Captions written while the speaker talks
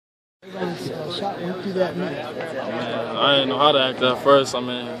Shot went through that knee. Man, I didn't know how to act at first. I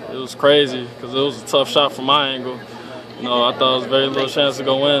mean, it was crazy because it was a tough shot from my angle. You know, I thought it was very little chance to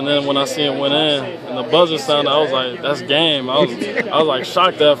go in. And then when I see him went in and the buzzer sounded, I was like, that's game. I was like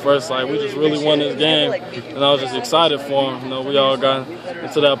shocked at first. Like, we just really won this game. And I was just excited for him. You know, we all got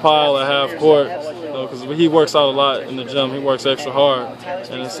into that pile at half court. You know, because he works out a lot in the gym. He works extra hard.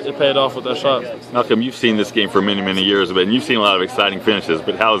 And it paid off with that shot. Malcolm, you've seen this game for many, many years, and you've seen a lot of exciting finishes.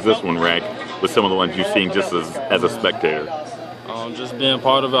 But how does this one rank with some of the ones you've seen just as a spectator? Just being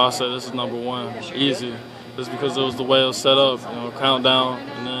part of it, I said this is number one. Easy. Just because it was the way it was set up, you know, countdown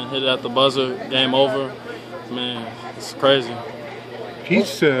and then hit it at the buzzer, game over. Man, it's crazy.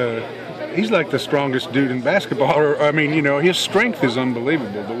 He's like the strongest dude in basketball. I mean, you know, his strength is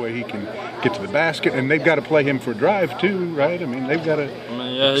unbelievable, the way he can get to the basket, and they've got to play him for a drive too, right? I mean, they've got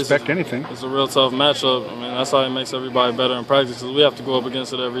to expect anything. It's a real tough matchup. I mean, that's how it makes everybody better in practice, because we have to go up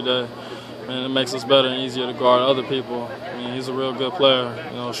against it every day. And it makes us better and easier to guard other people. I mean, he's a real good player.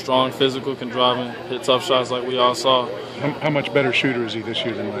 You know, strong, physical, can drive and hit tough shots like we all saw. How much better shooter is he this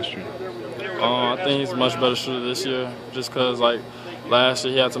year than last year? I think he's a much better shooter this year, just because, like, last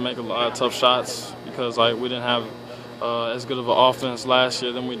year he had to make a lot of tough shots because, like, we didn't have as good of an offense last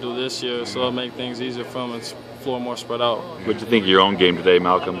year than we do this year, so it'll make things easier for him and floor more spread out. What did you think of your own game today,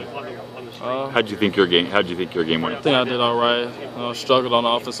 Malcolm? How'd you think your game went? I think I did all right. Struggled on the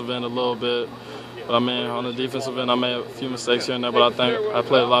offensive end a little bit, but I mean, on the defensive end, I made a few mistakes here and there. But I think I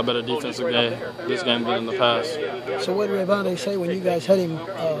played a lot better defensive game this game than in the past. So what did Ravante say when you guys had him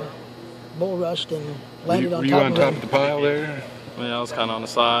bull rushed and landed on top of him? Were you on top of the pile there? I mean, I was kind of on the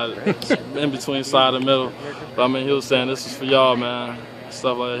side, in between side and middle. But I mean, he was saying, "This is for y'all, man."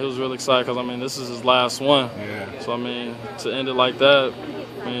 Stuff like that. He was really excited because I mean, this is his last one. Yeah. So I mean, to end it like that.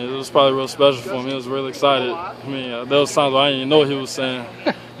 I mean, it was probably real special for him. He was really excited. I mean, there was times where I didn't even know what he was saying.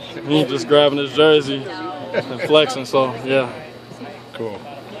 He was just grabbing his jersey and flexing, so, yeah. Cool.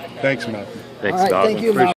 Thanks, Malcolm. Thanks, All right, Dog. thank you, Malcolm.